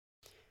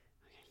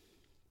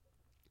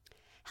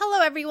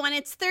Hello, everyone.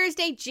 It's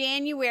Thursday,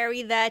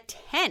 January the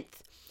 10th.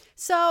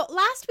 So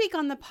last week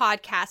on the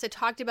podcast, I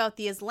talked about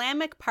the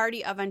Islamic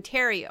Party of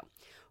Ontario,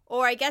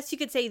 or I guess you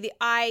could say the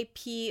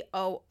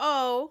IPOO,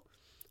 or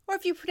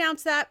if you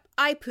pronounce that,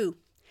 IPOO.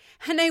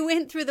 And I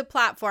went through the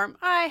platform.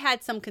 I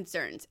had some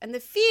concerns, and the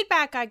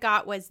feedback I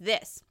got was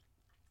this.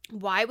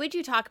 Why would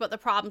you talk about the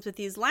problems with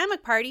the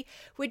Islamic Party,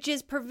 which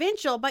is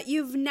provincial, but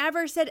you've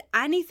never said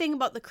anything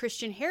about the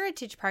Christian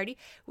Heritage Party,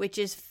 which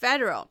is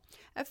federal?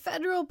 A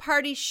federal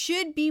party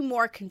should be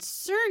more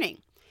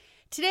concerning.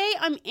 Today,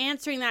 I'm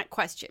answering that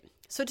question.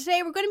 So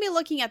today, we're going to be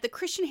looking at the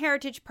Christian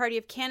Heritage Party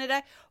of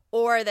Canada,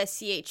 or the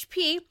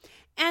CHP,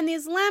 and the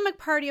Islamic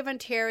Party of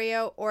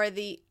Ontario, or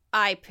the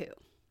IPOO.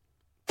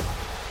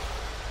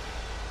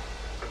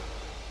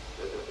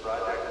 This is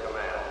Project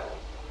Command.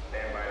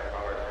 Stand by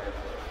power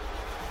transfer.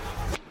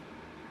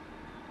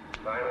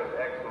 Time is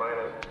X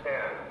minus 10,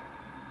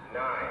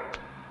 9,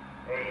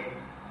 8,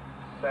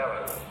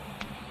 7,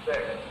 6,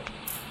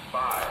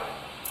 5,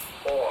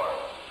 4,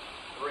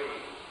 3,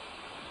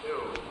 2,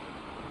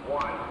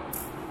 1,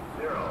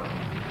 0.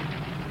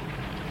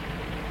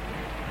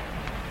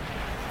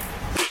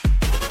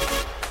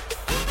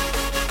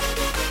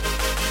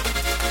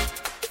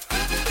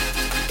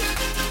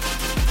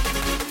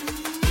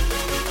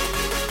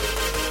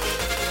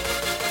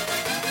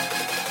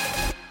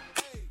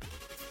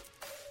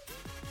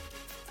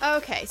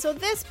 Okay, so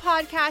this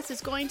podcast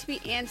is going to be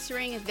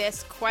answering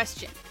this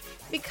question.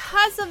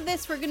 Because of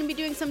this, we're going to be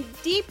doing some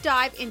deep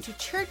dive into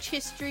church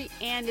history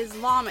and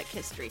Islamic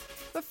history.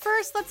 But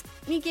first, let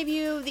me give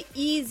you the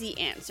easy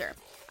answer.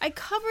 I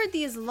covered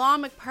the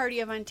Islamic Party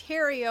of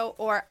Ontario,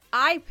 or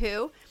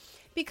IPOO,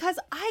 because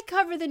I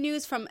cover the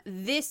news from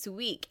this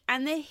week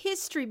and the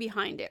history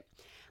behind it.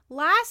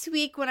 Last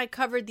week, when I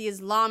covered the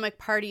Islamic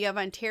Party of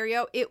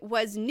Ontario, it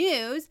was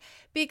news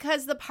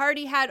because the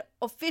party had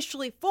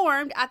officially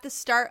formed at the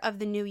start of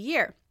the new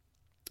year.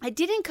 I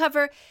didn't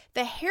cover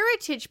the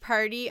Heritage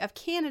Party of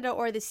Canada,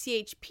 or the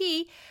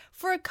CHP,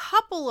 for a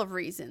couple of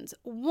reasons.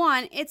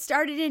 One, it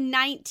started in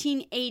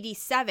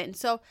 1987,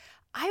 so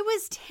I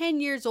was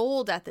 10 years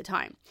old at the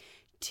time.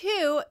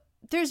 Two,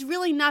 there's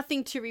really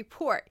nothing to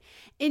report.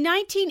 In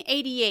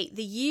 1988,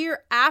 the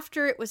year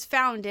after it was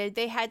founded,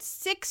 they had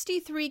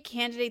 63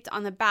 candidates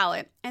on the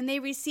ballot, and they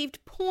received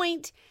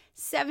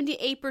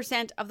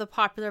 0.78% of the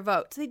popular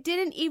vote. So they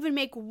didn't even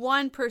make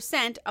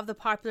 1% of the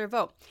popular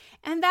vote.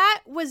 And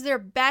that was their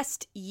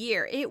best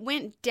year. It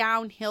went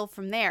downhill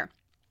from there.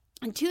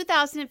 In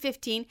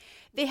 2015,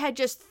 they had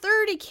just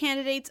 30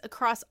 candidates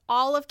across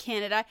all of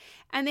Canada,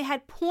 and they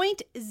had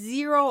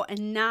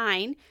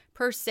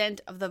 0.09%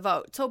 of the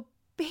vote. So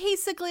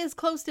basically as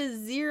close to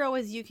zero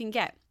as you can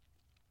get.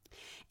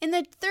 In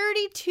the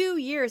 32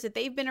 years that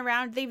they've been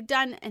around, they've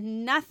done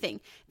nothing.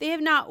 They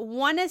have not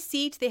won a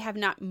seat. They have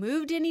not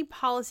moved any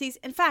policies.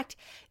 In fact,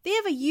 they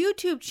have a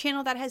YouTube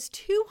channel that has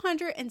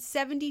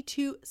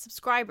 272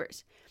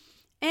 subscribers.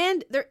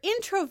 And their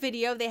intro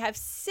video, they have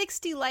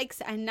 60 likes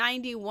and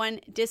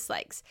 91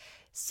 dislikes.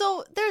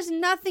 So there's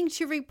nothing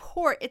to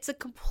report. It's a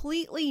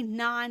completely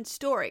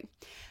non-story.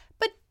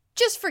 But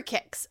just for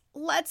kicks,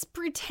 let's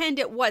pretend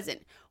it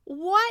wasn't.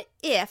 What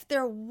if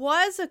there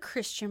was a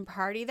Christian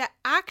party that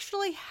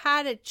actually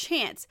had a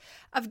chance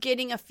of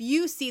getting a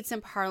few seats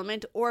in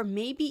Parliament, or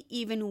maybe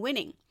even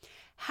winning?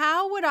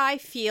 How would I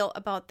feel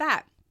about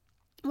that?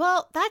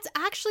 Well, that's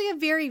actually a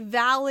very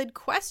valid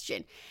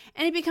question,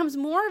 and it becomes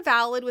more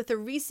valid with a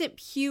recent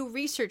Pew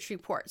Research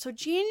report. So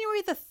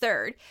January the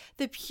 3rd,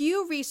 the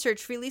Pew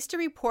Research released a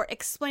report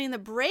explaining the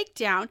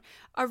breakdown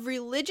of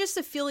religious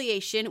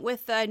affiliation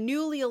with the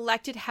newly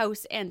elected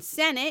House and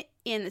Senate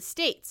in the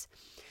States.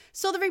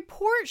 So the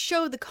report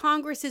showed the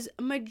Congress is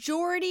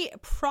majority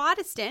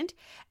Protestant,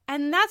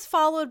 and that's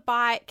followed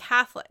by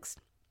Catholics.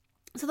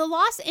 So the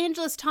Los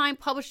Angeles Times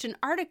published an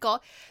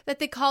article that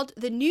they called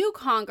 "The New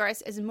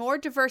Congress is more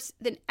diverse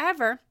than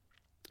ever,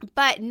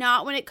 but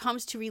not when it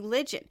comes to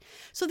religion."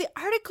 So the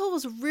article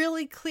was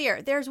really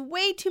clear. There's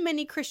way too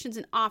many Christians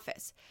in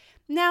office.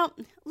 Now,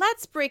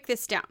 let's break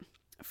this down.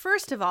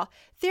 First of all,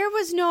 there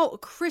was no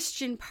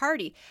Christian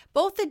party.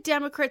 Both the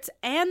Democrats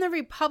and the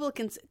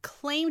Republicans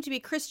claim to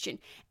be Christian,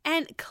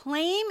 and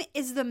claim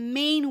is the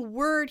main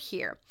word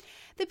here.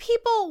 The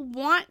people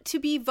want to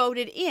be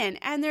voted in,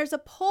 and there's a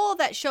poll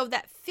that showed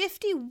that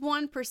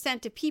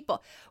 51% of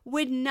people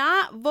would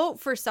not vote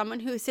for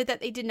someone who said that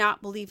they did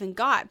not believe in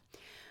God.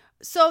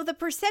 So the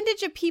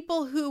percentage of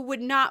people who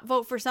would not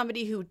vote for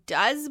somebody who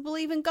does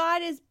believe in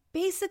God is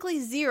basically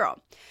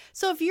zero.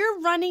 So if you're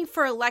running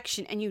for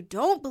election and you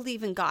don't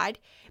believe in God,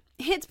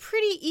 it's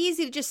pretty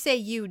easy to just say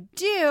you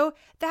do.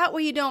 That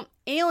way you don't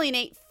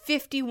alienate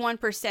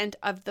 51%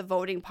 of the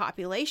voting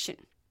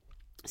population.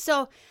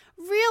 So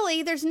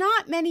really, there's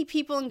not many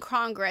people in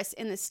Congress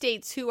in the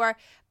States who are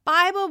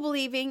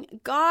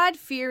Bible-believing,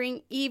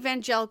 God-fearing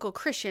evangelical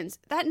Christians.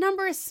 That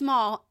number is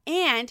small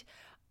and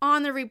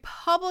on the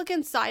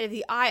Republican side of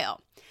the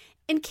aisle.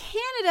 In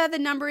Canada,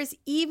 the number is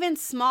even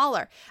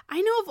smaller. I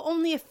know of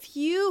only a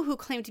few who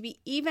claim to be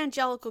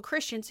evangelical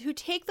Christians who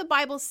take the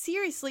Bible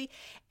seriously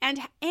and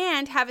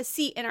have a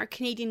seat in our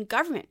Canadian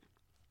government.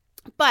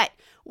 But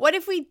what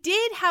if we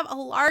did have a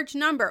large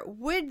number?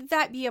 Would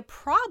that be a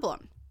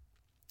problem?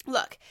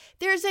 Look,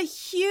 there's a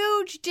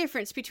huge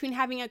difference between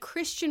having a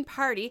Christian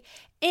party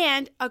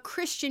and a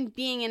Christian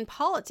being in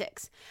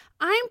politics.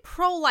 I'm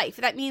pro-life.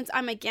 That means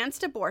I'm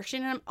against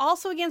abortion, and I'm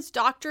also against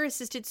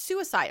doctor-assisted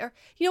suicide. Or,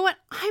 you know what?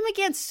 I'm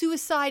against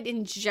suicide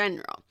in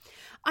general.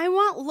 I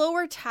want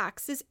lower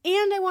taxes,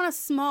 and I want a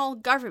small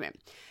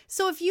government.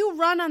 So if you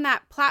run on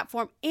that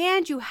platform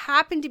and you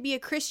happen to be a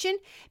Christian,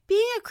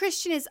 being a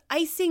Christian is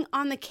icing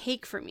on the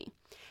cake for me.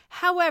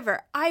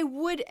 However, I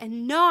would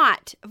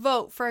not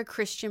vote for a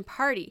Christian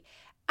party.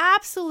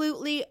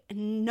 Absolutely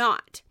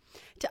not.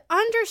 To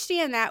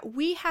understand that,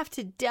 we have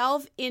to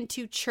delve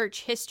into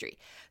church history.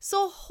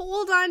 So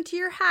hold on to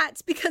your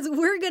hats because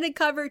we're going to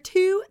cover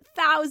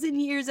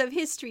 2,000 years of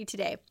history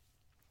today.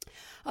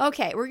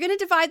 Okay, we're going to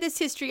divide this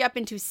history up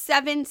into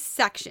 7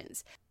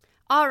 sections.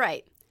 All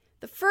right,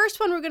 the first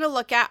one we're going to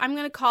look at, I'm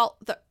going to call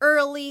the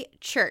early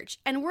church.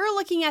 And we're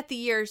looking at the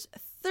years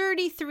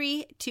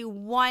 33 to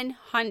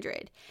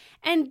 100.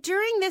 And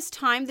during this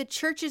time, the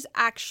church is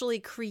actually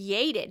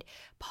created.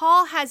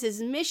 Paul has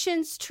his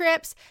missions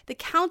trips. The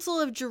Council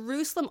of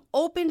Jerusalem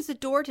opens the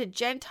door to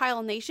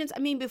Gentile nations. I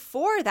mean,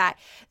 before that,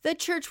 the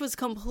church was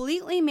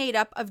completely made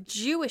up of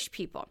Jewish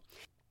people.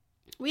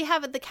 We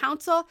have the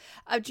Council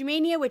of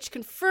Germania, which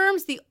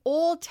confirms the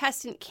Old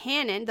Testament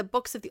canon, the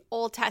books of the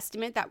Old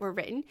Testament that were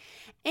written.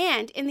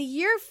 And in the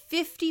year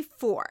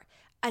 54,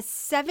 a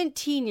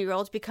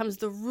 17-year-old becomes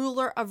the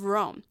ruler of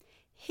Rome.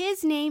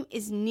 His name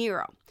is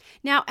Nero.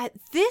 Now, at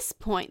this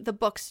point, the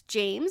books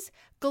James,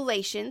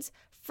 Galatians,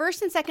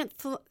 1st and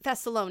 2nd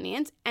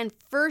Thessalonians, and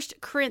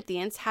 1st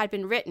Corinthians had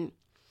been written.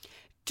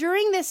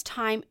 During this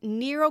time,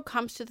 Nero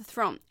comes to the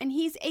throne, and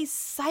he's a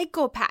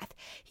psychopath.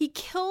 He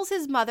kills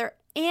his mother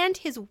and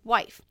his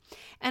wife.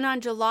 And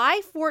on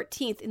July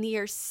 14th in the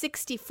year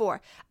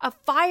 64, a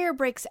fire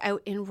breaks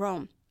out in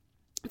Rome.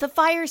 The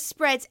fire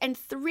spreads, and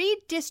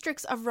 3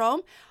 districts of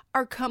Rome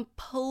are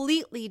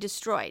completely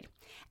destroyed,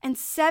 and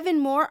 7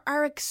 more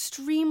are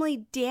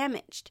extremely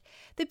damaged.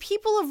 The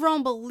people of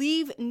Rome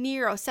believe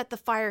Nero set the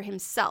fire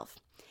himself.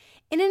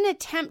 In an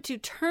attempt to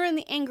turn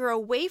the anger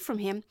away from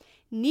him,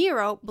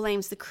 Nero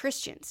blames the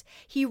Christians.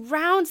 He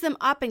rounds them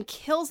up and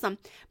kills them,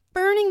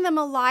 burning them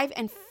alive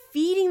and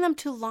feeding them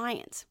to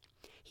lions.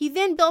 He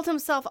then built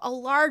himself a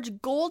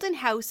large golden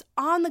house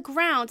on the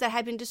grounds that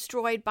had been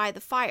destroyed by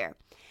the fire.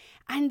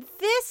 And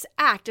this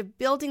act of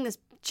building this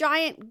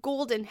giant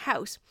golden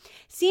house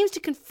seems to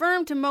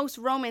confirm to most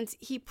Romans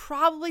he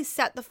probably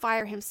set the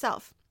fire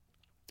himself.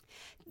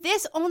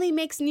 This only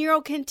makes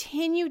Nero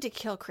continue to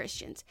kill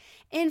Christians.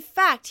 In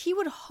fact, he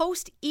would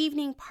host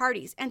evening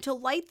parties, and to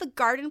light the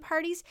garden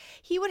parties,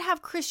 he would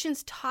have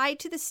Christians tied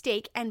to the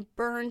stake and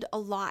burned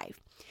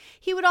alive.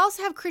 He would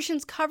also have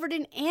Christians covered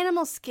in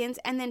animal skins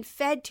and then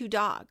fed to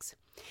dogs.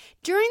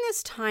 During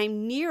this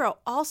time, Nero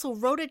also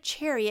rode a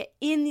chariot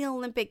in the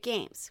Olympic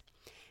Games.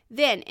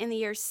 Then, in the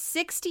year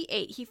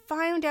 68, he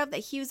found out that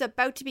he was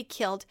about to be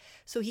killed,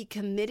 so he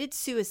committed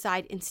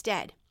suicide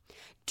instead.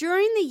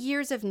 During the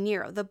years of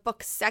Nero, the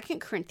books 2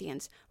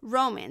 Corinthians,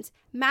 Romans,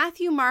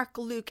 Matthew, Mark,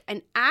 Luke,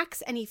 and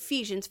Acts and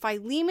Ephesians,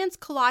 Philemon,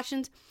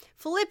 Colossians,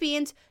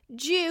 Philippians,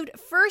 Jude,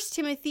 1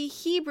 Timothy,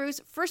 Hebrews,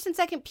 1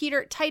 and 2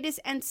 Peter, Titus,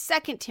 and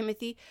 2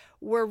 Timothy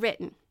were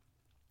written.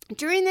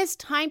 During this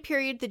time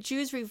period, the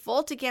Jews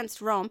revolt against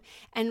Rome,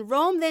 and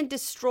Rome then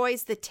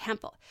destroys the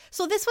temple.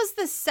 So this was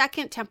the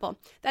second temple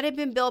that had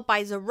been built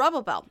by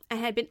Zerubbabel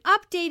and had been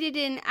updated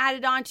and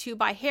added on to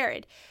by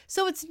Herod.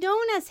 So it's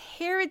known as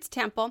Herod's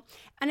temple,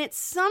 and it's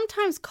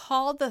sometimes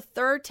called the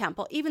third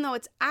temple, even though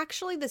it's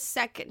actually the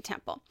second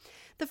temple.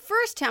 The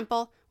first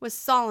temple was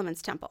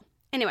Solomon's temple.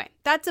 Anyway,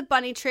 that's a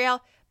bunny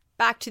trail.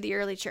 Back to the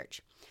early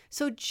church.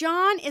 So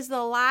John is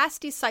the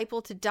last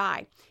disciple to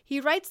die. He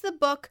writes the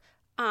book,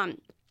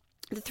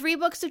 the 3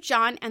 books of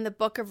John and the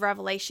book of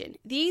Revelation.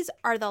 These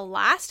are the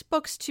last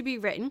books to be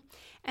written,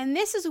 and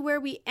this is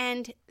where we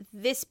end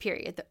this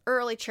period, the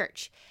early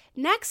church.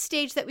 Next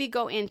stage that we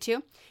go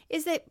into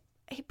is that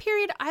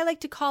period I like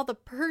to call the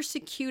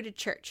persecuted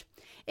church.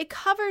 It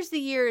covers the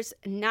years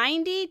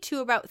 90 to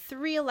about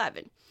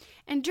 311.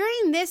 And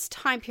during this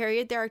time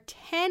period, there are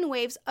 10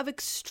 waves of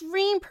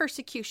extreme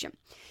persecution.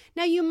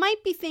 Now, you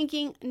might be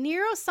thinking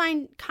Nero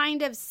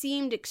kind of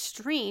seemed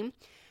extreme,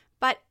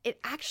 but it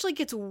actually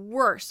gets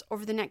worse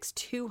over the next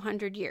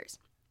 200 years.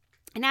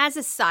 And as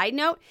a side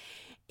note,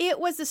 it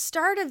was the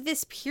start of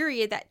this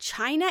period that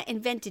China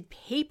invented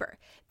paper.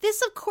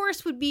 This, of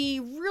course, would be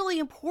really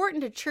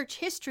important to church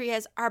history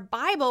as our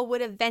Bible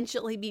would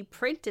eventually be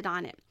printed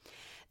on it.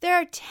 There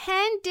are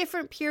 10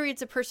 different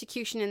periods of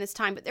persecution in this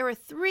time, but there were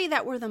 3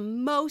 that were the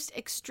most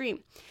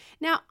extreme.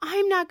 Now,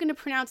 I'm not going to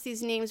pronounce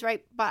these names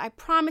right, but I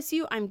promise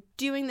you I'm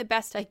doing the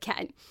best I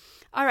can.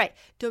 All right,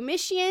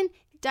 Domitian,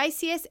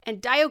 Decius,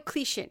 and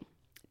Diocletian.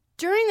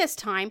 During this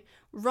time,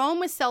 Rome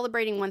was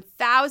celebrating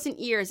 1,000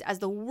 years as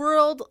the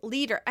world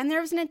leader, and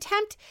there was an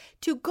attempt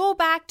to go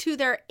back to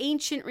their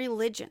ancient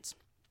religions.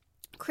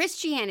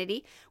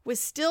 Christianity was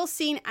still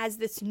seen as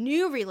this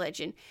new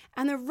religion,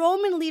 and the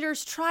Roman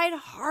leaders tried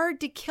hard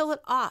to kill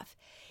it off.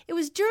 It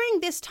was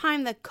during this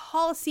time that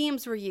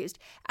Colosseums were used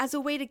as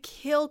a way to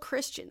kill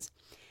Christians.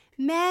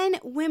 Men,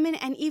 women,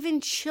 and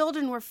even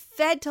children were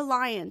fed to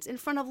lions in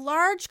front of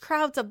large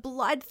crowds of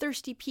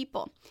bloodthirsty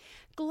people.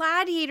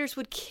 Gladiators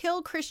would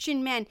kill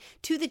Christian men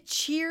to the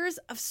cheers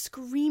of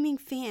screaming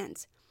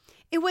fans.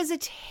 It was a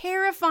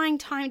terrifying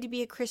time to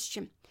be a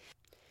Christian.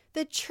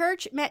 The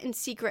church met in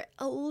secret,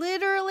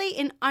 literally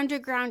in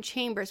underground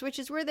chambers, which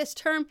is where this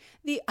term,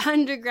 the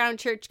underground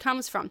church,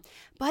 comes from.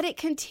 But it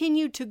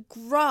continued to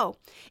grow.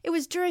 It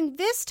was during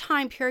this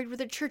time period where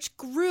the church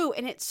grew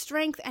in its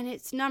strength and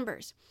its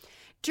numbers.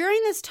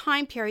 During this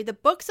time period, the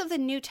books of the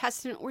New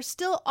Testament were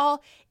still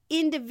all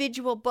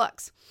individual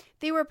books.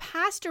 They were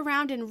passed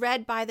around and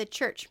read by the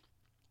church.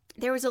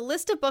 There was a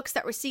list of books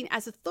that were seen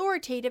as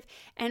authoritative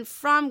and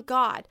from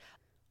God.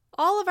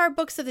 All of our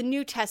books of the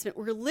New Testament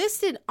were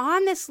listed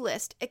on this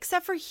list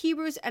except for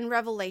Hebrews and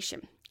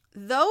Revelation.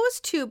 Those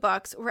two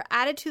books were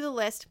added to the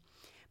list,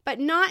 but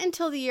not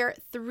until the year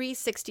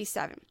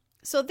 367.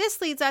 So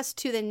this leads us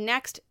to the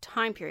next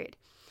time period.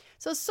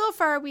 So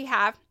far we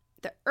have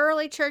the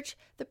early church,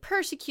 the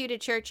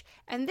persecuted church,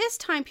 and this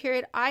time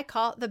period I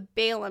call the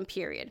Balaam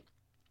period.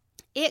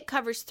 It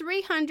covers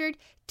 300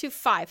 to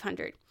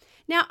 500.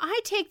 Now, I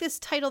take this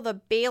title, the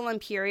Balaam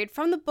period,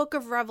 from the book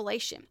of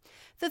Revelation.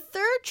 The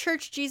third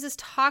church Jesus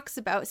talks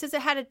about says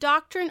it had a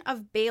doctrine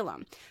of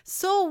Balaam.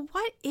 So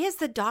what is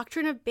the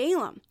doctrine of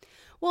Balaam?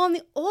 Well, in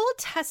the Old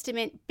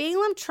Testament,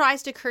 Balaam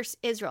tries to curse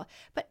Israel,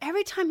 but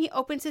every time he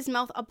opens his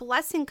mouth, a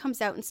blessing comes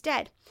out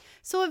instead.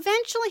 So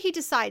eventually he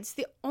decides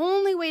the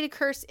only way to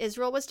curse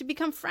Israel was to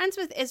become friends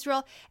with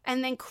Israel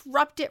and then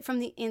corrupt it from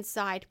the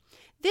inside.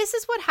 This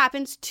is what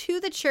happens to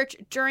the church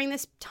during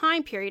this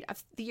time period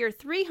of the year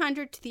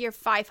 300 to the year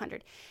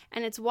 500,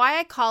 and it's why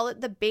I call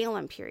it the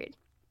Balaam period.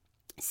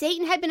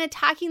 Satan had been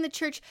attacking the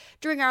church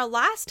during our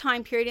last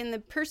time period in the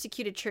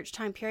persecuted church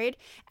time period,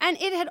 and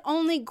it had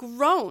only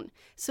grown.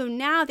 So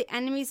now the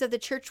enemies of the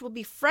church will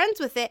be friends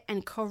with it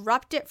and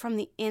corrupt it from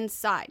the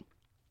inside.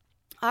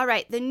 All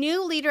right, the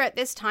new leader at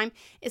this time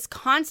is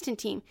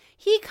Constantine.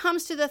 He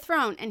comes to the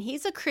throne, and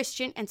he's a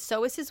Christian, and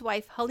so is his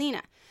wife,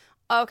 Helena.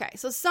 Okay,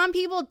 so some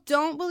people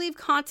don't believe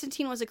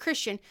Constantine was a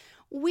Christian.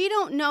 We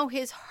don't know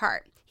his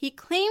heart. He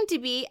claimed to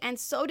be, and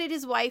so did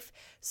his wife,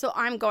 so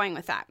I'm going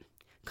with that.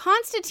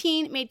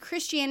 Constantine made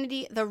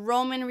Christianity the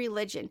Roman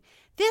religion.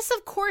 This,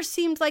 of course,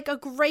 seemed like a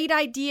great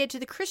idea to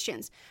the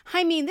Christians.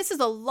 I mean, this is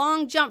a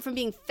long jump from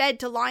being fed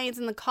to lions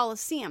in the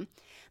Colosseum.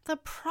 The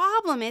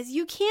problem is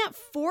you can't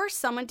force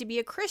someone to be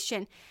a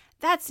Christian.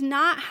 That's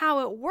not how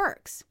it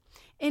works.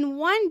 In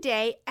one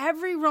day,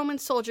 every Roman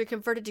soldier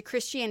converted to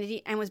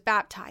Christianity and was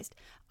baptized.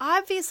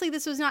 Obviously,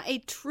 this was not a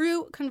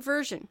true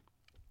conversion.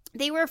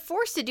 They were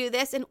forced to do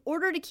this in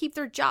order to keep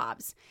their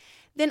jobs.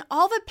 Then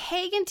all the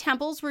pagan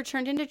temples were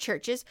turned into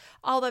churches,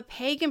 all the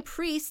pagan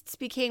priests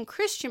became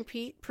Christian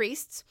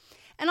priests,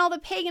 and all the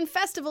pagan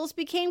festivals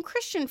became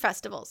Christian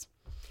festivals.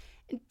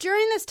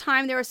 During this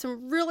time, there were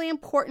some really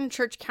important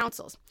church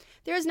councils.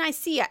 There's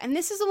Nicaea, and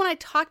this is the one I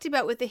talked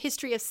about with the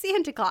history of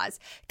Santa Claus,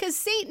 because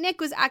St.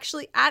 Nick was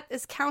actually at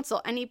this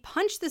council, and he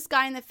punched this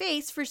guy in the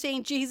face for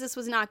saying Jesus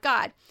was not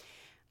God.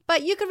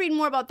 But you can read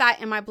more about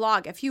that in my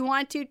blog. If you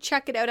want to,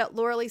 check it out at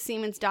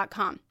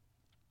lauraleesiemens.com.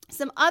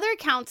 Some other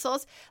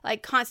councils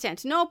like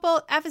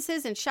Constantinople,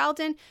 Ephesus, and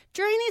Chalcedon,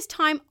 during this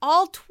time,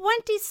 all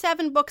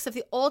 27 books of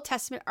the Old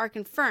Testament are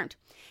confirmed.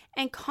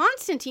 And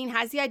Constantine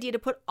has the idea to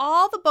put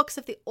all the books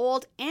of the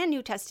Old and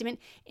New Testament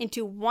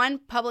into one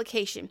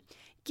publication,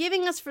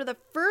 giving us for the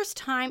first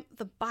time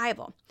the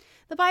Bible.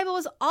 The Bible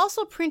was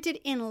also printed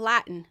in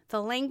Latin,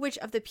 the language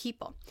of the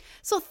people.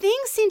 So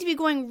things seem to be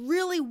going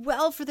really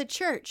well for the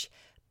church.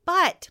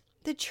 But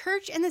the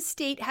church and the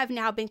state have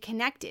now been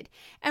connected.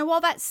 And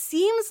while that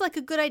seems like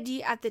a good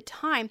idea at the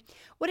time,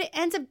 what it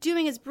ends up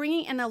doing is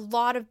bringing in a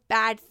lot of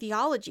bad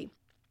theology.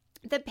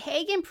 The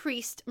pagan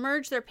priests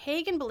merge their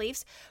pagan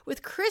beliefs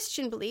with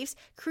Christian beliefs,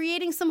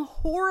 creating some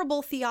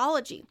horrible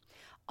theology.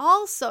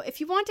 Also,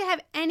 if you want to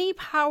have any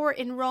power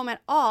in Rome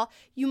at all,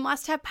 you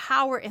must have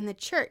power in the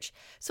church.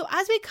 So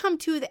as we come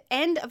to the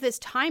end of this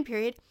time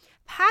period,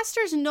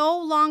 pastors no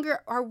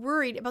longer are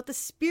worried about the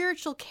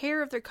spiritual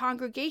care of their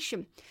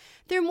congregation.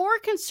 They're more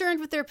concerned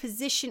with their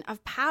position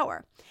of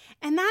power.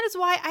 And that is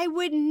why I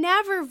would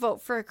never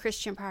vote for a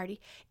Christian party,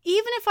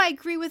 even if I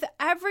agree with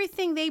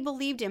everything they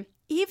believed in,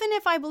 even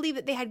if I believe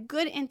that they had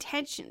good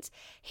intentions.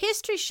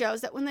 History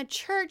shows that when the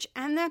church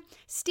and the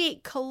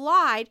state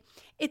collide,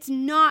 it's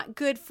not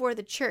good for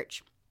the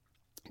church.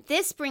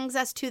 This brings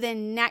us to the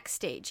next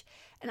stage,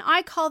 and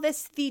I call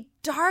this the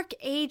Dark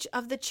Age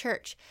of the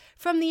Church,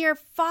 from the year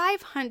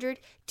 500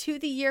 to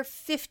the year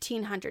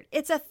 1500.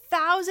 It's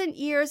 1,000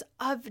 years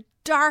of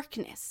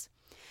darkness.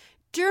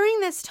 During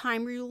this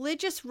time,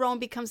 religious Rome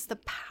becomes the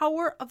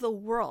power of the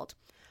world.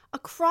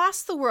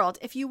 Across the world,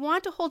 if you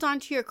want to hold on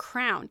to your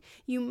crown,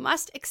 you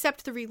must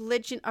accept the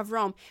religion of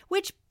Rome,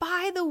 which,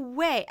 by the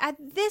way, at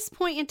this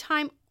point in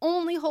time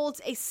only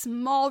holds a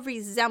small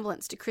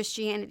resemblance to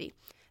Christianity.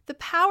 The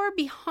power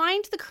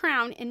behind the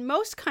crown in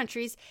most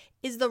countries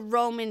is the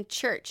Roman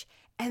Church,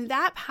 and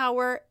that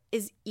power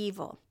is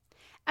evil.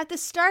 At the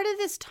start of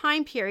this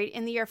time period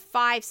in the year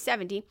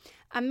 570,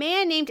 a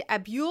man named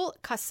Abul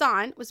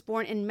Qasim was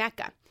born in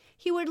Mecca.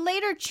 He would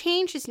later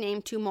change his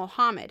name to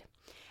Muhammad.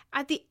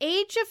 At the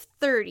age of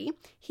 30,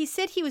 he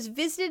said he was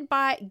visited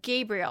by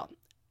Gabriel.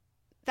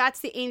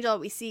 That's the angel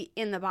we see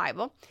in the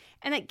Bible,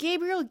 and that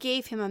Gabriel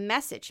gave him a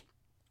message.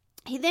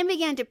 He then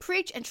began to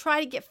preach and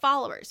try to get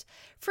followers.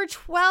 For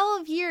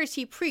 12 years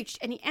he preached,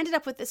 and he ended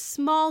up with a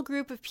small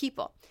group of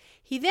people.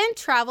 He then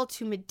traveled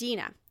to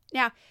Medina.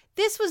 Now,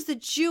 this was the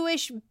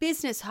Jewish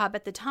business hub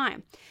at the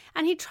time,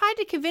 and he tried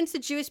to convince the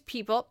Jewish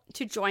people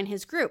to join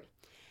his group.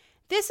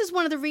 This is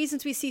one of the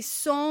reasons we see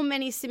so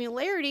many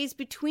similarities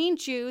between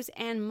Jews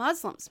and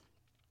Muslims.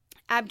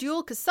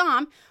 Abul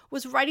Qasim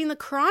was writing the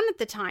Quran at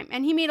the time,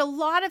 and he made a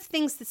lot of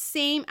things the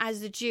same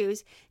as the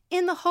Jews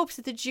in the hopes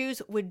that the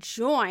Jews would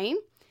join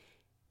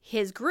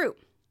his group.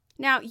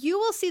 Now, you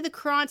will see the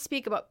Quran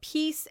speak about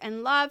peace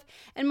and love,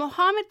 and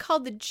Muhammad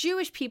called the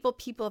Jewish people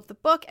people of the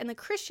book and the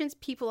Christians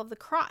people of the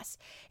cross.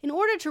 In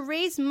order to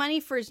raise money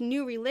for his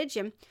new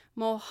religion,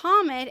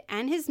 Muhammad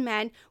and his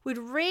men would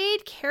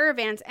raid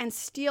caravans and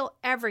steal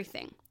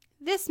everything.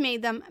 This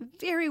made them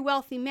very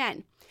wealthy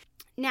men.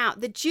 Now,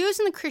 the Jews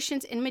and the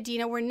Christians in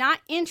Medina were not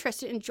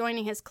interested in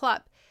joining his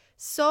club,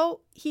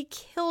 so he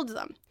killed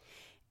them.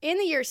 In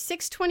the year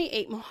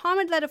 628,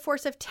 Muhammad led a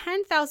force of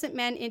 10,000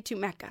 men into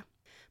Mecca.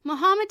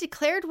 Muhammad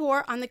declared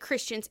war on the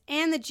Christians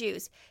and the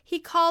Jews. He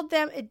called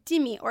them a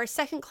dhimmi, or a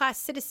second-class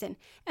citizen,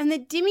 and the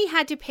dhimmi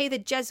had to pay the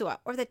jizya,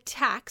 or the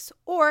tax,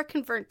 or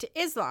convert to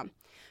Islam.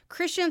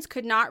 Christians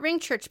could not ring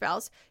church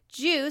bells,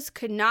 Jews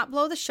could not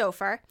blow the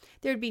shofar,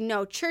 there would be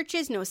no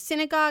churches, no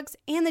synagogues,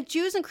 and the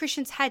Jews and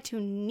Christians had to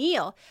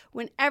kneel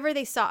whenever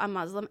they saw a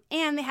Muslim,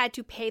 and they had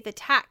to pay the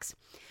tax.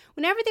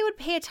 Whenever they would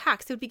pay a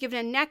tax, they would be given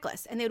a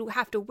necklace, and they would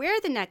have to wear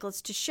the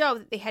necklace to show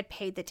that they had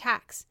paid the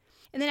tax.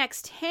 In the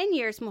next 10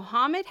 years,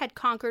 Muhammad had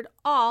conquered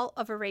all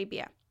of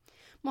Arabia.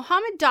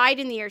 Muhammad died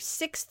in the year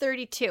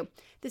 632,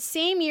 the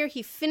same year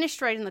he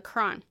finished writing the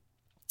Quran.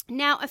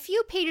 Now, a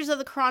few pages of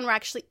the Quran were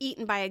actually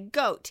eaten by a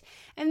goat,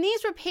 and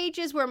these were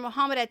pages where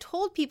Muhammad had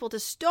told people to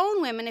stone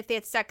women if they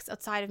had sex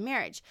outside of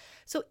marriage.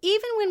 So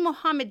even when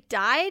Muhammad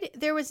died,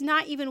 there was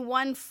not even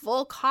one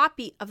full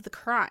copy of the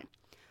Quran.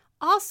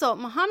 Also,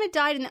 Muhammad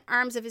died in the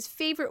arms of his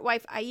favorite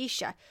wife,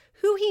 Aisha,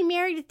 who he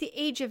married at the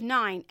age of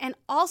 9 and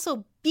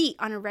also beat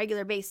on a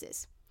regular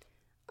basis.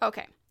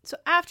 Okay, so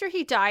after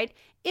he died,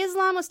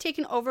 Islam was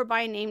taken over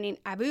by a man named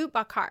Abu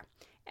Bakr,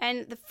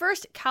 and the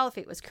first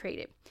caliphate was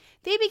created.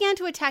 They began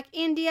to attack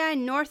India,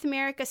 North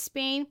America,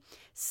 Spain.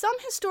 Some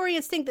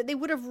historians think that they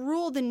would have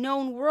ruled the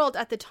known world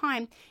at the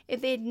time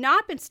if they had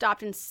not been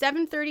stopped in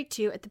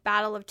 732 at the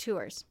Battle of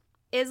Tours.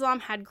 Islam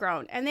had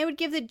grown, and they would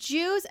give the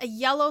Jews a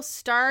yellow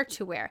star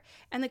to wear,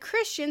 and the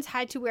Christians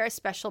had to wear a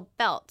special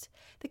belt.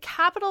 The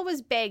capital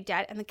was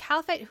Baghdad, and the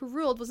caliphate who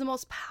ruled was the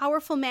most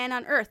powerful man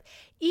on earth,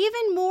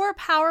 even more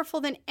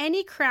powerful than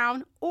any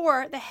crown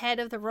or the head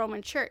of the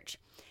Roman Church.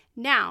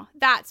 Now,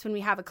 that's when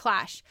we have a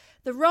clash.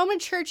 The Roman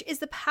Church is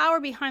the power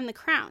behind the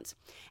crowns,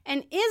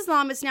 and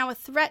Islam is now a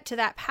threat to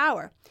that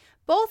power.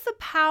 Both the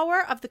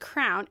power of the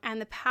crown and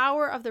the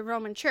power of the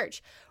Roman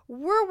Church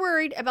were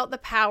worried about the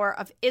power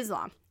of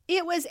Islam.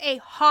 It was a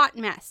hot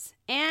mess,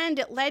 and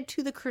it led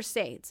to the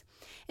Crusades.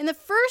 In the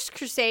First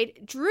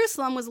Crusade,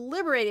 Jerusalem was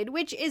liberated,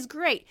 which is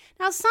great.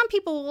 Now, some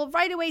people will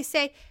right away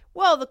say,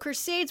 well, the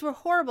Crusades were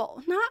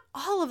horrible. Not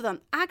all of them.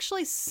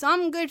 Actually,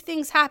 some good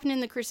things happened in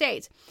the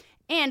Crusades.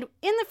 And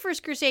in the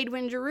First Crusade,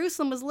 when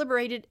Jerusalem was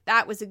liberated,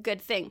 that was a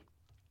good thing.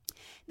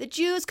 The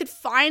Jews could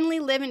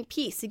finally live in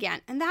peace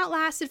again, and that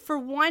lasted for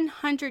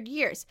 100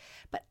 years.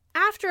 But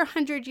after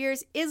 100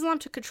 years, Islam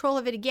took control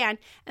of it again,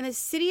 and the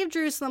city of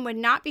Jerusalem would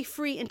not be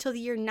free until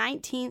the year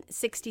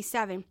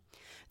 1967.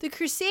 The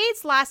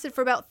Crusades lasted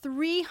for about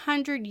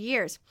 300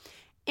 years,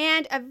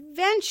 and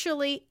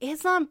eventually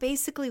Islam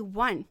basically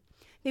won.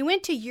 They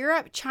went to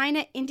Europe,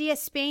 China, India,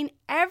 Spain,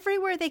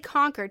 everywhere they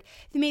conquered.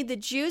 They made the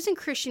Jews and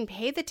Christians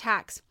pay the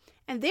tax,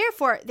 and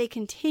therefore they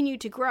continued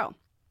to grow.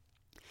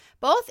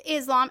 Both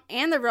Islam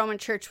and the Roman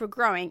Church were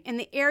growing. In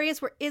the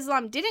areas where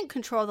Islam didn't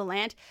control the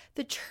land,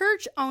 the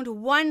church owned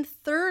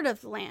 1/3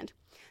 of the land.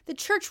 The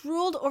church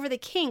ruled over the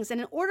kings,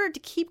 and in order to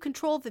keep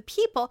control of the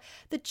people,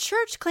 the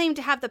church claimed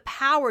to have the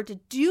power to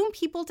doom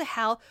people to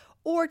hell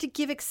or to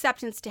give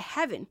acceptance to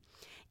heaven.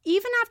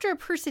 Even after a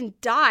person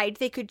died,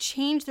 they could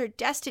change their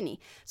destiny.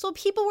 So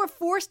people were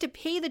forced to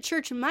pay the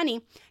church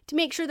money to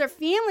make sure their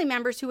family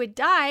members who had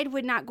died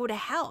would not go to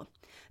hell.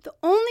 The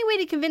only way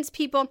to convince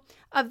people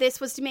of this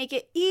was to make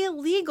it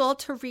illegal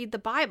to read the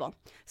Bible.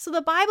 So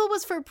the Bible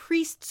was for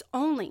priests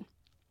only.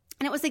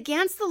 And it was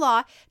against the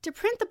law to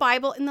print the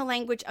Bible in the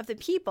language of the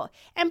people.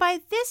 And by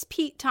this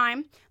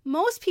time,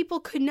 most people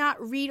could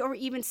not read or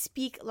even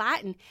speak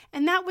Latin.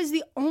 And that was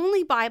the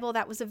only Bible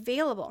that was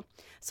available.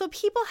 So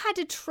people had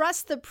to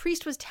trust the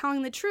priest was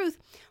telling the truth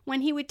when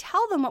he would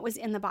tell them what was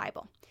in the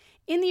Bible.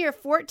 In the year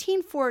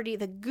 1440,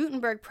 the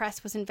Gutenberg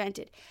press was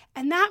invented.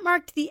 And that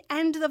marked the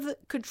end of the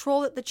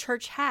control that the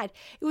church had.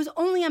 It was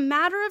only a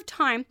matter of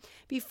time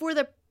before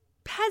the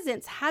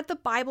peasants had the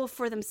Bible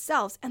for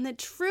themselves, and the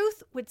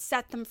truth would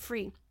set them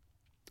free.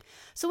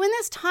 So in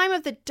this time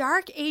of the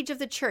dark age of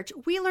the church,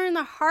 we learn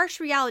the harsh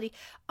reality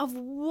of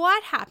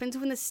what happens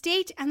when the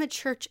state and the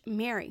church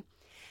marry.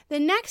 The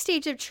next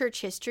stage of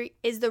church history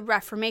is the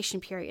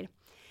Reformation period.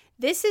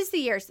 This is the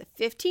years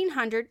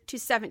 1500 to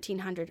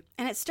 1700,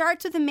 and it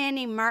starts with a man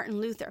named Martin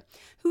Luther,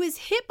 who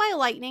is hit by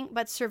lightning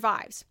but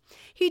survives.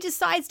 He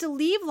decides to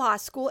leave law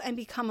school and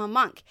become a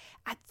monk.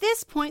 At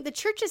this point, the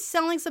church is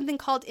selling something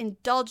called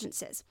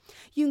indulgences.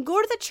 You can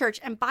go to the church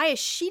and buy a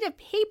sheet of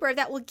paper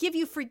that will give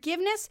you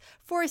forgiveness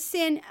for a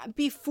sin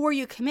before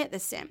you commit the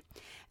sin.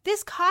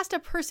 This cost a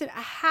person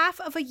a half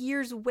of a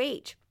year's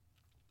wage.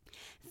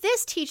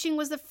 This teaching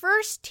was the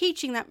first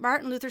teaching that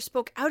Martin Luther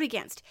spoke out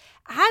against.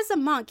 As a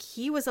monk,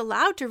 he was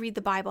allowed to read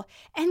the Bible,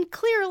 and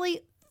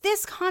clearly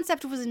this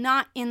concept was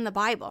not in the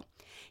Bible.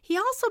 He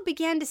also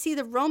began to see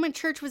the Roman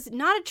Church was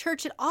not a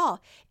church at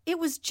all. It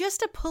was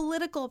just a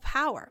political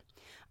power.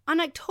 On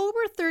October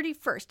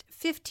 31st,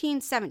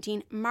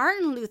 1517,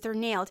 Martin Luther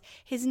nailed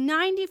his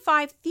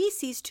 95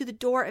 Theses to the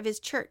door of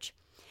his church.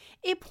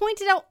 It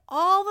pointed out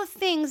all the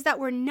things that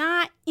were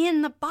not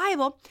in the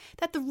Bible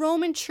that the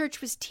Roman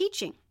Church was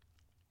teaching.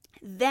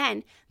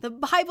 Then, the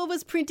Bible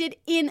was printed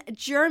in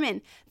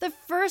German, the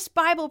first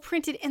Bible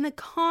printed in the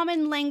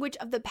common language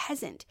of the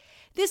peasant.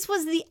 This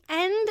was the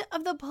end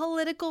of the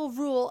political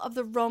rule of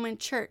the Roman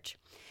Church.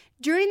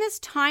 During this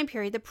time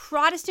period, the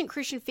Protestant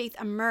Christian faith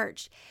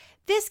emerged.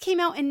 This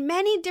came out in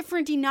many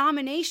different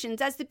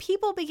denominations as the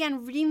people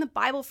began reading the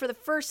Bible for the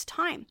first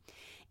time.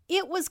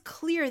 It was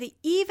clear the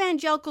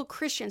evangelical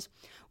Christians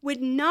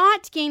would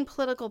not gain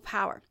political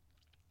power.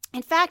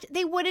 In fact,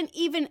 they wouldn't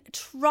even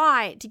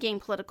try to gain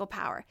political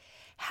power.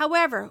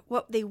 However,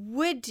 what they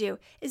would do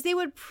is they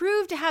would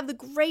prove to have the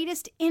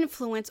greatest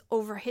influence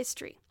over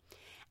history.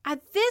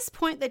 At this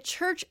point, the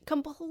church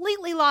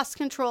completely lost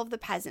control of the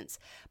peasants.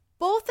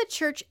 Both the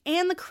church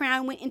and the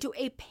crown went into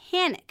a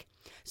panic.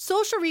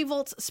 Social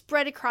revolts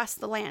spread across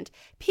the land.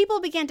 People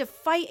began to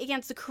fight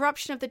against the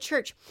corruption of the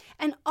church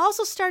and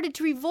also started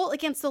to revolt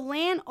against the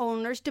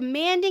landowners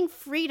demanding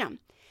freedom.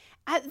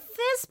 At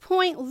this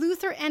point,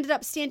 Luther ended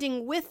up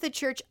standing with the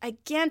church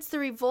against the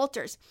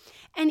revolters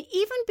and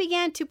even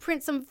began to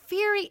print some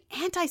very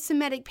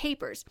anti-Semitic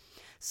papers.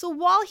 So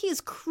while he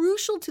is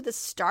crucial to the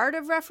start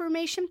of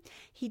Reformation,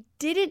 he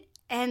didn't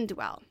end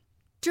well.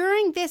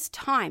 During this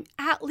time,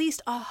 at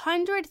least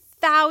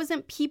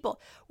 100,000 people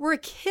were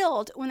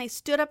killed when they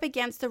stood up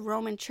against the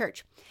Roman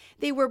Church.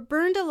 They were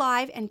burned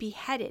alive and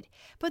beheaded,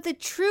 but the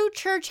true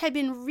church had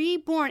been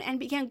reborn and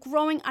began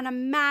growing on a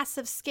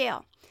massive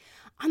scale.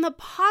 On the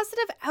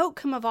positive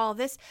outcome of all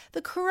this,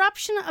 the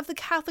corruption of the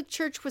Catholic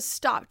Church was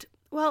stopped,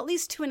 well, at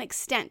least to an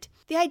extent.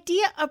 The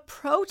idea of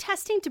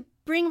protesting to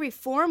bring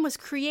reform was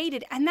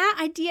created, and that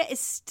idea is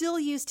still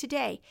used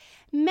today.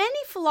 Many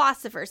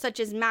philosophers, such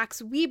as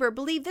Max Weber,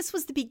 believe this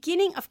was the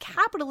beginning of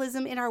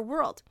capitalism in our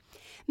world.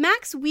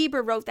 Max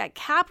Weber wrote that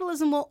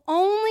capitalism will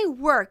only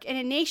work in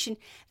a nation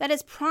that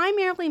is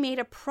primarily made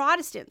of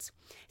Protestants,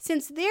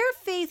 since their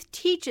faith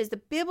teaches the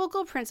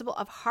biblical principle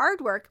of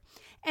hard work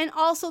and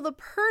also the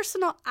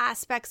personal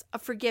aspects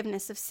of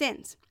forgiveness of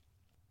sins.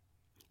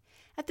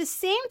 At the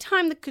same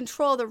time the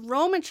control of the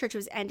Roman Church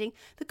was ending,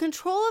 the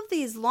control of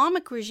the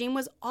Islamic regime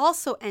was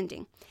also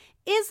ending.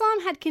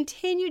 Islam had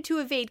continued to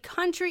invade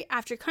country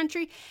after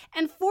country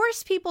and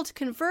force people to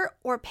convert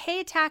or pay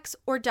a tax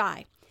or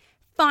die.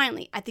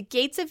 Finally, at the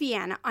gates of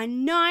Vienna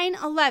on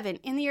 9/11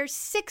 in the year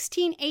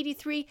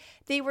 1683,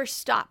 they were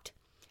stopped.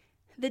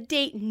 The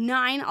date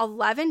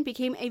 9/11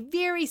 became a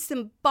very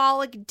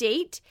symbolic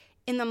date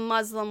in the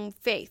Muslim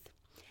faith.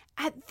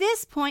 At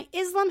this point,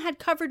 Islam had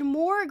covered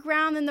more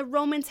ground than the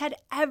Romans had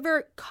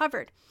ever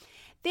covered.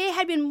 They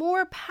had been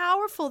more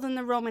powerful than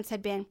the Romans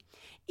had been.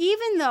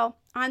 Even though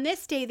on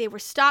this day they were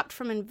stopped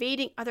from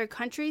invading other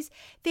countries,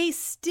 they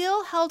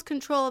still held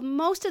control of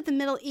most of the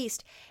Middle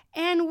East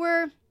and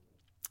were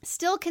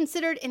still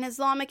considered an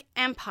Islamic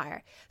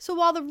empire. So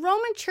while the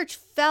Roman Church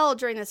fell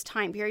during this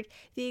time period,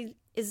 the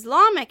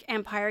Islamic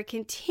Empire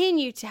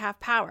continued to have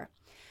power.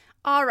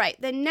 All right,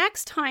 the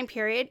next time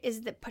period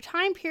is the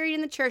time period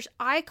in the church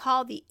I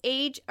call the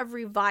Age of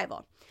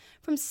Revival,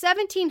 from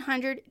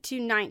 1700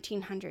 to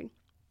 1900.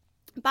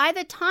 By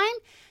the time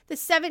the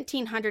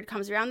 1700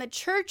 comes around, the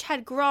church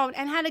had grown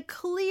and had a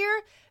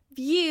clear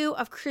view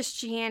of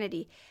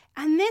Christianity.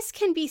 And this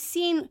can be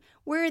seen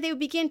where they would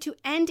begin to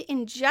end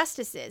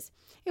injustices.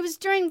 It was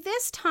during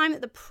this time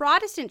that the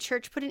Protestant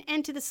church put an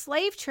end to the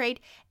slave trade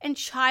and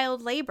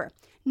child labor.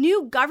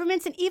 New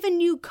governments and even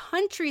new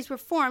countries were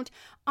formed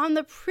on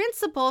the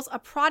principles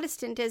of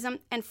Protestantism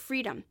and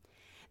freedom.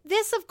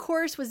 This, of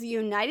course, was the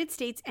United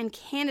States and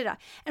Canada.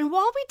 And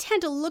while we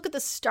tend to look at the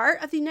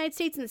start of the United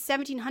States in the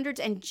 1700s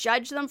and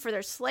judge them for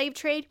their slave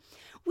trade,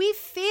 we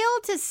fail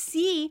to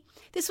see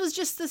this was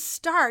just the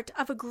start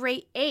of a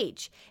great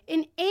age,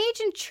 an age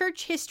in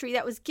church history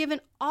that was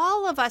given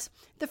all of us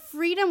the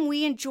freedom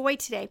we enjoy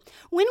today.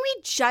 When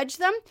we judge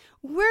them,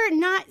 we're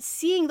not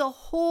seeing the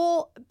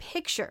whole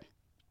picture.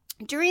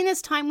 During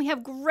this time, we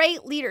have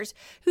great leaders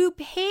who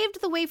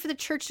paved the way for the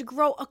church to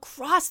grow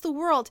across the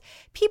world.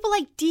 People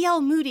like D.L.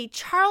 Moody,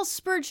 Charles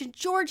Spurgeon,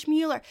 George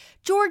Mueller,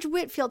 George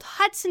Whitefield,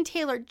 Hudson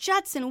Taylor,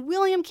 Judson,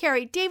 William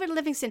Carey, David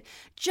Livingstone,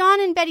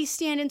 John and Betty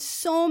Stand, and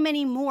so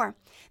many more.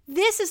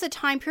 This is the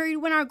time period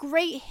when our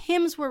great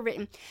hymns were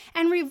written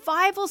and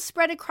revival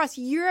spread across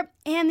Europe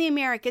and the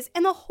Americas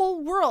and the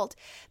whole world.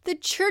 The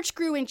church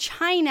grew in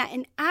China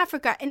and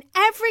Africa, and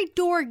every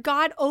door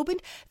God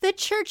opened, the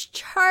church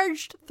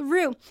charged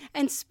through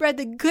and spread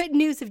the good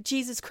news of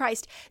Jesus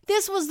Christ.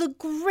 This was the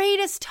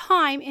greatest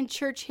time in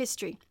church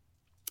history.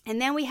 And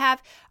then we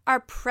have our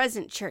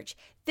present church.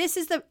 This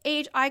is the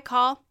age I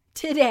call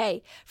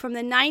today, from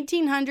the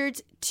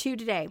 1900s to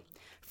today.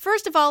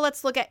 First of all,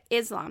 let's look at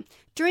Islam.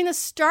 During the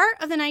start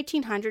of the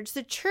 1900s,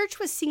 the church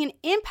was seeing an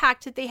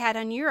impact that they had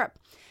on Europe.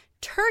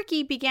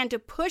 Turkey began to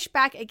push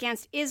back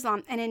against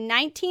Islam, and in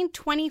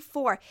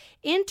 1924,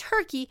 in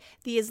Turkey,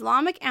 the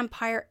Islamic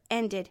Empire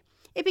ended.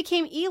 It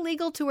became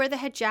illegal to wear the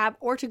hijab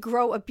or to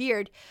grow a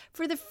beard.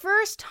 For the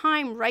first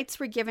time, rights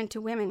were given to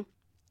women.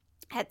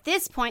 At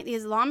this point, the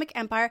Islamic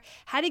Empire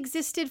had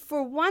existed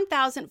for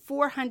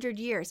 1,400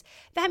 years.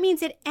 That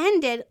means it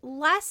ended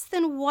less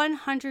than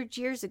 100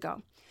 years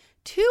ago.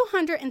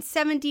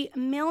 270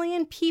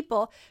 million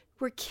people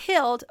were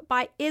killed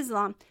by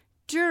Islam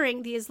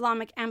during the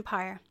Islamic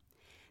Empire.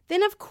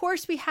 Then, of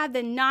course, we had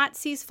the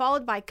Nazis,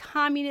 followed by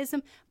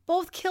communism.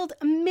 Both killed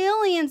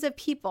millions of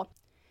people.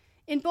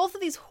 In both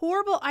of these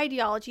horrible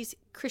ideologies,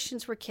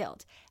 Christians were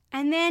killed.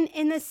 And then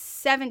in the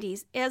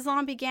 70s,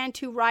 Islam began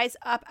to rise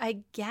up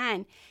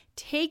again,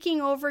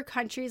 taking over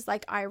countries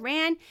like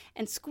Iran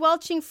and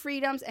squelching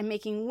freedoms and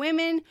making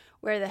women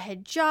wear the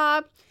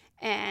hijab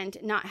and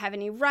not have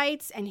any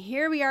rights. And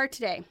here we are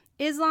today.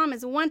 Islam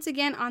is once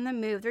again on the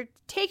move. They're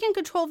taking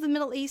control of the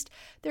Middle East.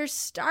 They're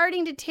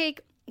starting to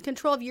take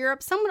control of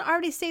Europe. Some would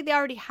already say they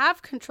already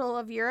have control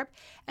of Europe.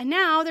 And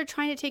now they're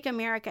trying to take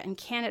America and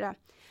Canada.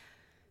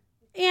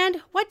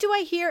 And what do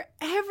I hear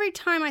every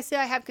time I say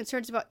I have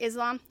concerns about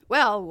Islam?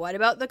 Well, what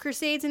about the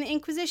Crusades and the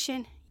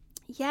Inquisition?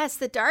 Yes,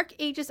 the dark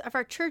ages of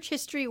our church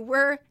history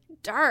were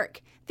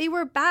dark. They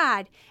were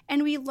bad,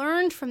 and we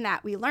learned from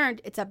that. We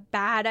learned it's a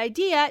bad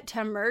idea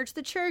to merge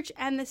the church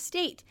and the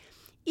state.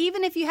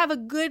 Even if you have a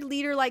good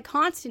leader like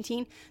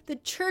Constantine, the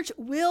church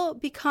will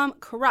become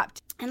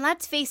corrupt. And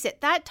let's face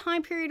it, that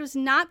time period was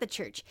not the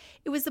church.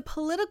 It was the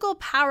political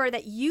power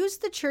that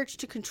used the church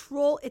to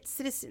control its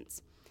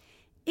citizens.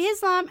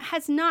 Islam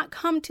has not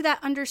come to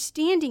that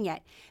understanding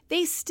yet.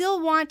 They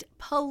still want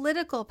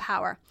political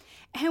power.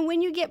 And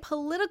when you get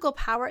political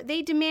power,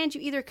 they demand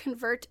you either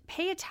convert,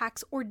 pay a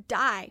tax, or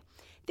die.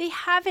 They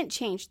haven't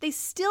changed. They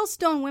still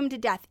stone women to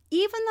death,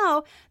 even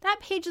though that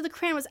page of the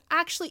Quran was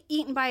actually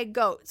eaten by a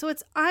goat. So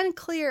it's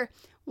unclear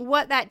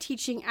what that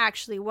teaching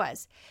actually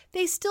was.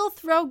 They still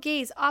throw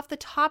gays off the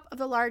top of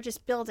the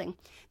largest building.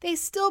 They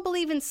still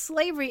believe in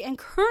slavery, and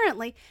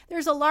currently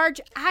there's a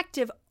large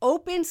active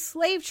open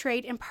slave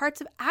trade in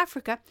parts of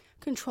Africa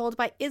controlled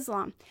by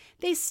Islam.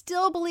 They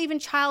still believe in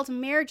child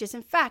marriages.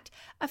 In fact,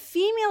 a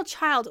female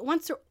child,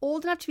 once they're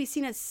old enough to be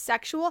seen as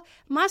sexual,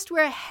 must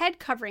wear a head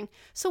covering.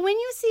 So when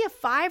you see a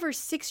 5 or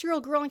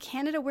 6-year-old girl in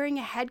Canada wearing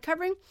a head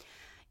covering,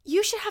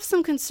 you should have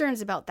some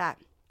concerns about that.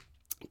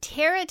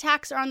 Terror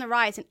attacks are on the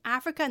rise in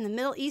Africa and the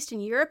Middle East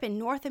and Europe and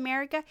North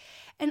America,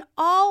 and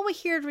all we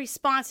hear in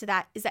response to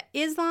that is that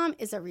Islam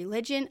is a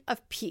religion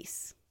of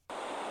peace.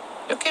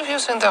 You keep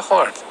using the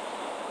word.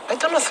 I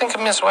don't think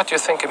it means what you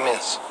think it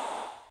means.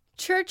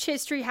 Church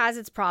history has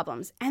its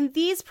problems, and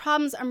these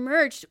problems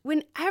emerged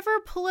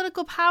whenever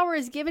political power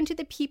is given to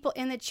the people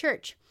in the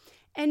church.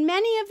 In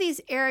many of these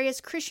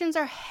areas, Christians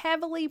are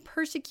heavily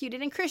persecuted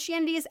and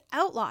Christianity is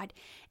outlawed.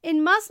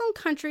 In Muslim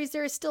countries,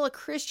 there is still a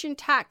Christian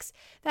tax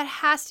that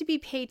has to be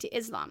paid to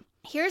Islam.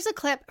 Here's a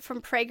clip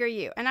from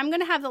PragerU, and I'm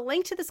going to have the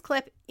link to this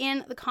clip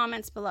in the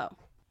comments below.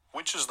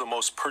 Which is the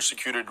most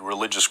persecuted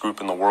religious group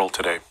in the world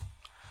today?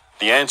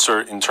 The answer,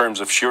 in terms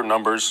of sheer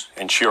numbers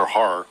and sheer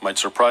horror, might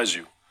surprise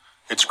you.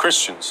 It's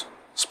Christians,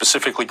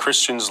 specifically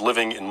Christians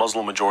living in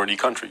Muslim-majority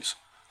countries,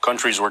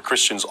 countries where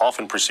Christians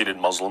often preceded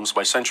Muslims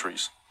by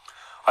centuries.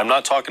 I'm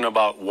not talking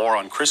about war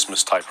on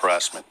Christmas type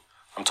harassment.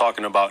 I'm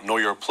talking about know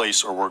your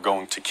place or we're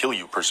going to kill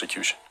you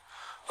persecution.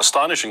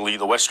 Astonishingly,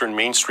 the Western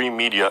mainstream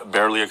media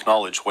barely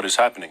acknowledge what is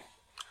happening.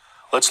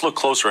 Let's look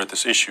closer at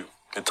this issue.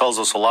 It tells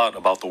us a lot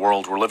about the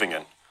world we're living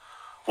in.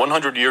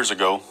 100 years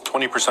ago,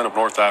 20% of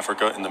North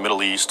Africa and the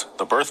Middle East,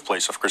 the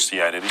birthplace of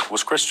Christianity,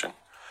 was Christian.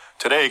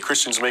 Today,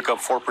 Christians make up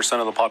 4%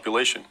 of the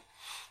population.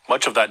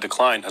 Much of that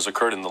decline has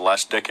occurred in the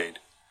last decade.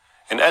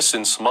 In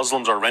essence,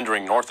 Muslims are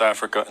rendering North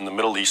Africa and the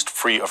Middle East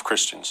free of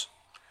Christians.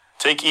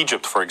 Take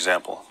Egypt, for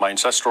example, my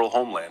ancestral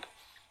homeland.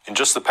 In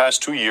just the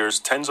past 2 years,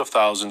 tens of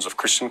thousands of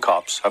Christian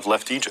Copts have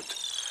left Egypt,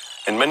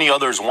 and many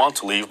others want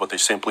to leave, but they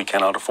simply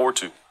cannot afford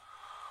to.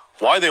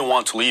 Why they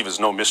want to leave is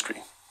no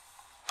mystery.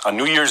 On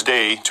New Year's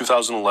Day,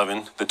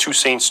 2011, the Two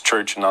Saints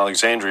Church in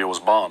Alexandria was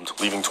bombed,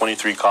 leaving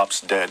 23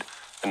 Copts dead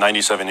and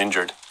 97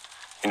 injured.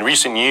 In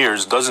recent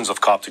years, dozens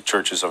of Coptic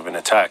churches have been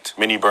attacked,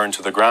 many burned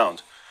to the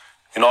ground.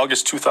 In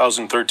August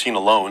 2013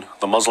 alone,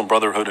 the Muslim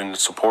Brotherhood and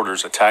its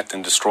supporters attacked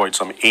and destroyed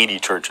some 80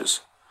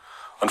 churches.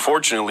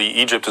 Unfortunately,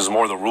 Egypt is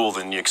more the rule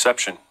than the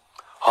exception.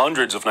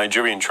 Hundreds of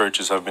Nigerian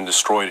churches have been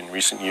destroyed in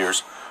recent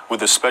years,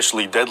 with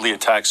especially deadly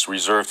attacks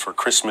reserved for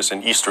Christmas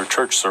and Easter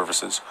church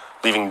services,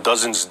 leaving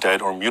dozens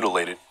dead or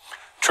mutilated.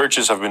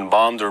 Churches have been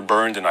bombed or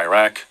burned in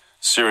Iraq,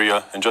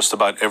 Syria, and just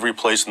about every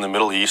place in the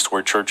Middle East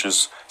where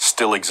churches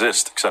still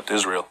exist, except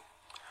Israel.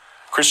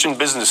 Christian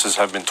businesses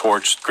have been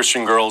torched,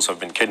 Christian girls have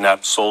been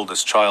kidnapped, sold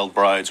as child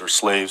brides or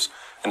slaves,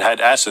 and had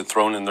acid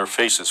thrown in their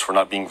faces for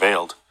not being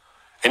veiled.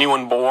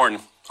 Anyone born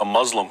a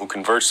Muslim who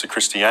converts to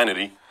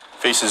Christianity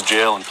faces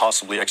jail and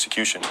possibly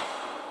execution.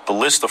 The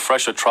list of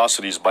fresh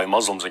atrocities by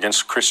Muslims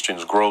against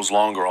Christians grows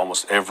longer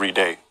almost every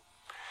day.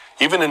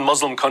 Even in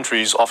Muslim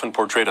countries often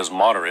portrayed as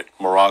moderate,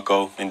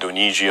 Morocco,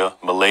 Indonesia,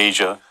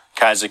 Malaysia,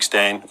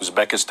 Kazakhstan,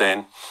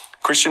 Uzbekistan,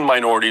 Christian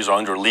minorities are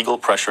under legal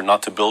pressure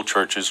not to build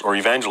churches or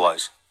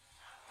evangelize.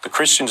 The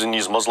Christians in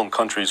these Muslim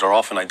countries are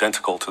often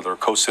identical to their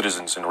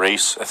co-citizens in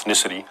race,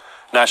 ethnicity,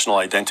 national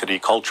identity,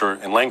 culture,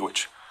 and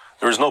language.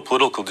 There is no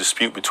political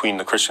dispute between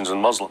the Christians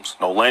and Muslims,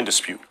 no land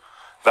dispute.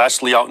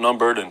 Vastly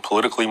outnumbered and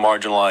politically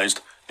marginalized,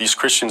 these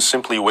Christians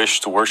simply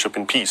wish to worship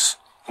in peace.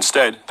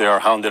 Instead, they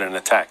are hounded and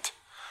attacked.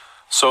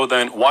 So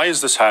then, why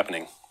is this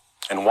happening?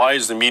 And why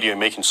is the media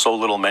making so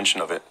little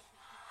mention of it?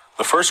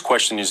 The first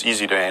question is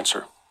easy to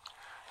answer.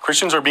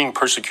 Christians are being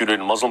persecuted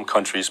in Muslim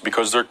countries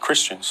because they're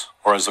Christians,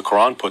 or as the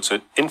Quran puts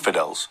it,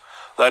 infidels.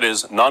 That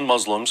is,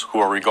 non-Muslims who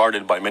are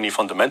regarded by many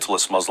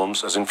fundamentalist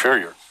Muslims as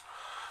inferior.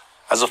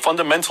 As a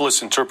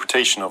fundamentalist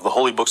interpretation of the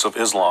holy books of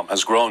Islam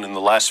has grown in the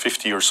last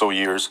 50 or so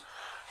years,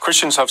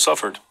 Christians have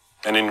suffered,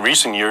 and in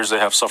recent years they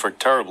have suffered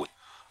terribly.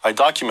 I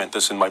document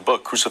this in my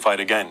book, Crucified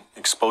Again,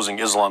 Exposing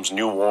Islam's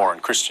New War on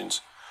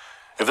Christians.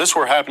 If this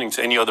were happening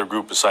to any other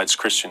group besides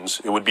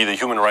Christians, it would be the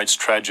human rights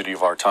tragedy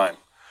of our time.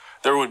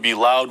 There would be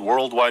loud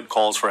worldwide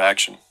calls for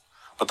action.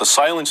 But the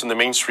silence in the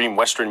mainstream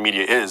Western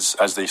media is,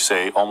 as they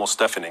say, almost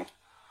deafening.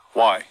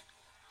 Why?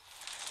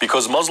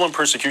 Because Muslim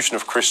persecution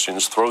of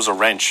Christians throws a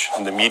wrench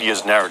in the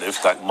media's narrative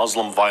that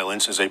Muslim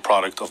violence is a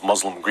product of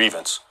Muslim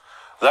grievance.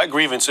 That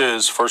grievance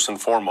is, first and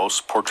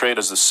foremost, portrayed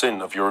as the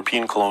sin of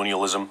European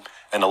colonialism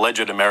and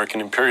alleged American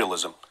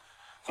imperialism.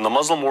 In the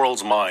Muslim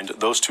world's mind,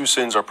 those two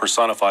sins are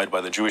personified by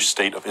the Jewish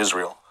state of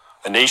Israel,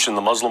 a nation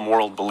the Muslim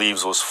world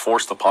believes was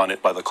forced upon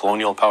it by the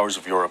colonial powers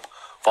of Europe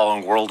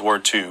following World War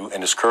II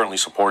and is currently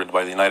supported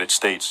by the United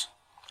States.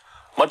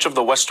 Much of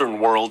the Western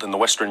world and the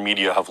Western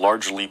media have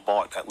largely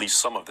bought at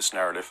least some of this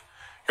narrative.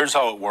 Here's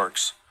how it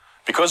works.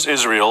 Because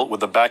Israel,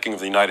 with the backing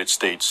of the United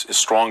States, is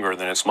stronger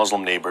than its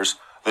Muslim neighbors,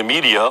 the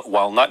media,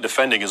 while not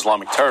defending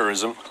Islamic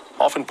terrorism,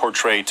 often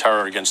portray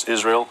terror against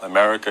Israel,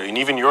 America, and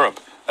even Europe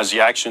as the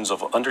actions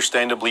of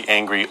understandably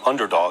angry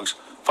underdogs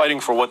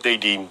fighting for what they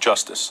deem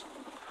justice.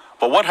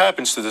 But what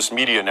happens to this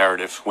media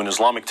narrative when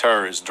Islamic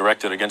terror is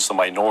directed against a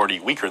minority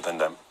weaker than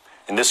them?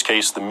 In this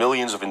case, the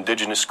millions of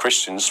indigenous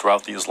Christians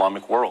throughout the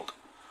Islamic world.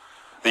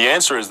 The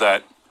answer is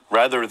that,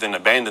 rather than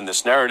abandon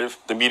this narrative,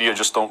 the media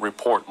just don't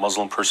report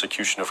Muslim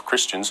persecution of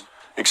Christians,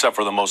 except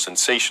for the most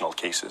sensational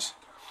cases.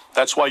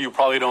 That's why you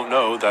probably don't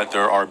know that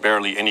there are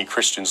barely any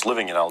Christians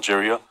living in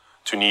Algeria,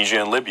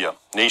 Tunisia, and Libya,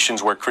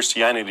 nations where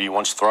Christianity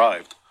once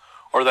thrived,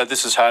 or that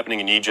this is happening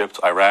in Egypt,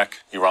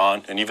 Iraq,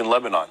 Iran, and even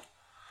Lebanon.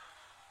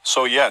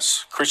 So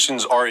yes,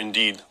 Christians are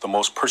indeed the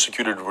most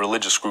persecuted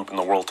religious group in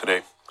the world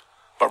today,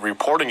 but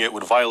reporting it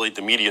would violate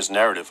the media's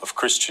narrative of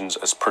Christians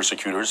as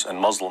persecutors and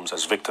Muslims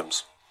as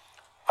victims.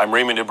 I'm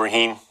Raymond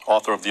Ibrahim,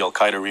 author of the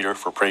Al-Qaeda Reader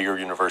for Prager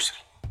University.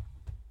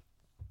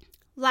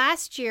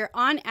 Last year,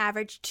 on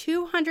average,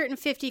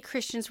 250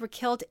 Christians were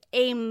killed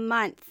a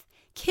month.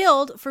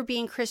 Killed for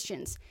being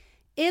Christians.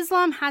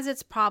 Islam has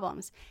its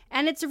problems,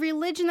 and it's a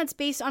religion that's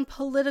based on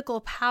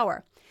political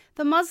power.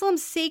 The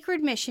Muslims'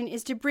 sacred mission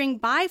is to bring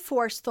by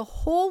force the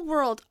whole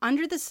world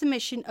under the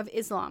submission of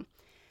Islam.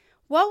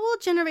 What will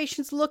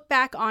generations look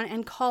back on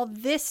and call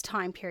this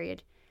time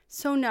period?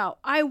 So no,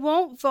 I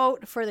won't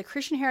vote for the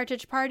Christian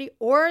Heritage Party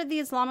or the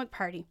Islamic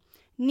Party.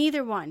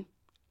 Neither one.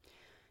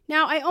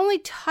 Now, I only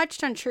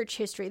touched on church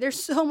history.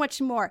 There's so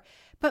much more,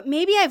 but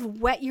maybe I've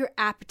whet your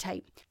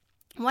appetite.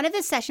 One of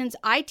the sessions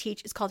I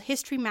teach is called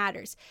History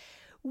Matters.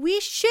 We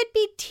should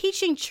be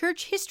teaching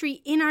church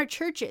history in our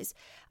churches.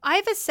 I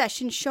have a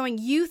session showing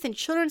youth and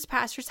children's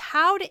pastors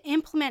how to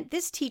implement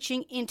this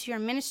teaching into your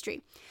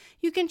ministry.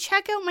 You can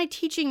check out my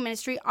teaching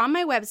ministry on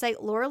my website,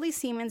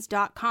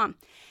 lauraleesiemens.com.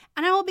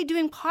 And I will be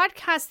doing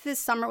podcasts this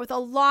summer with a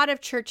lot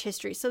of church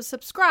history, so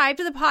subscribe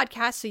to the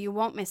podcast so you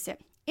won't miss it.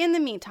 In the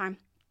meantime,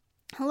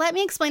 Let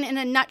me explain in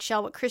a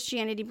nutshell what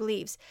Christianity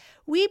believes.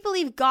 We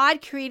believe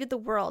God created the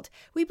world.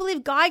 We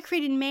believe God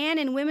created man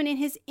and women in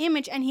his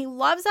image, and he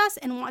loves us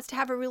and wants to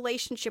have a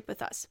relationship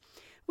with us.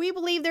 We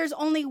believe there's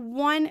only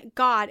one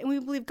God, and we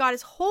believe God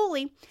is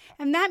holy,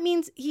 and that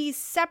means he's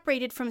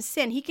separated from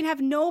sin. He can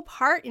have no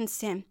part in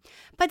sin.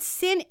 But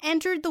sin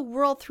entered the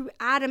world through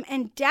Adam,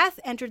 and death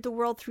entered the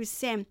world through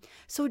sin.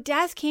 So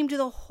death came to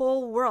the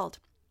whole world.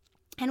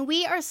 And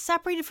we are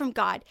separated from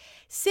God.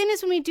 Sin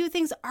is when we do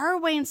things our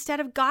way instead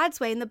of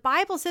God's way. And the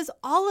Bible says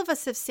all of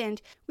us have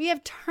sinned. We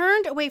have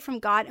turned away from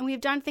God and we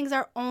have done things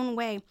our own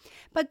way.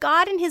 But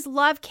God in his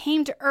love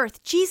came to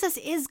earth. Jesus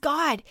is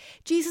God.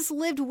 Jesus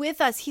lived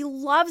with us. He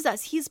loves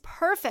us. He's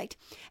perfect.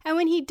 And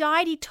when he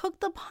died, he took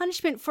the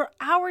punishment for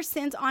our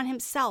sins on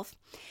himself.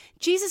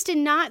 Jesus did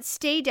not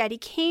stay dead. He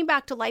came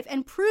back to life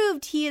and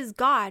proved he is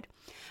God.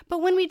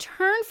 But when we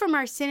turn from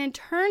our sin and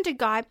turn to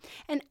God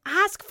and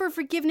ask for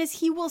forgiveness,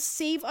 he will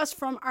save us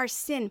from our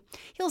sin.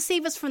 He'll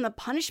save us from the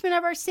punishment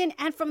of our sin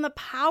and from the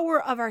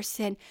power of our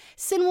sin.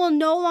 Sin will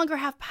no longer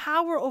have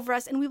power over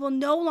us, and we will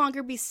no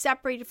longer be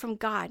separated from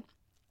God.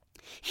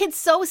 It's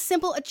so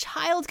simple, a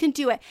child can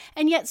do it,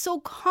 and yet so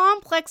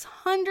complex,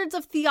 hundreds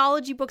of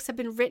theology books have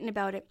been written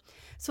about it.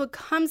 So it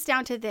comes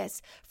down to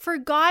this: for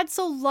God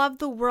so loved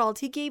the world,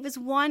 he gave his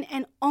one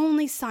and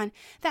only Son,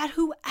 that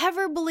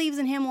whoever believes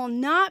in him will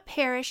not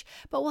perish,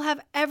 but will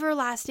have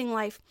everlasting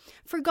life.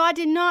 For God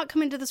did not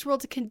come into this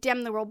world to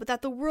condemn the world, but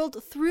that the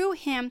world through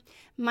him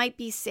might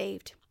be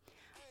saved.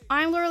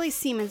 I'm Laura Lee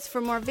Siemens.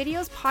 For more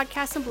videos,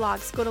 podcasts, and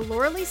blogs, go to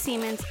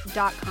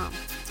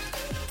lauraleesiemens.com.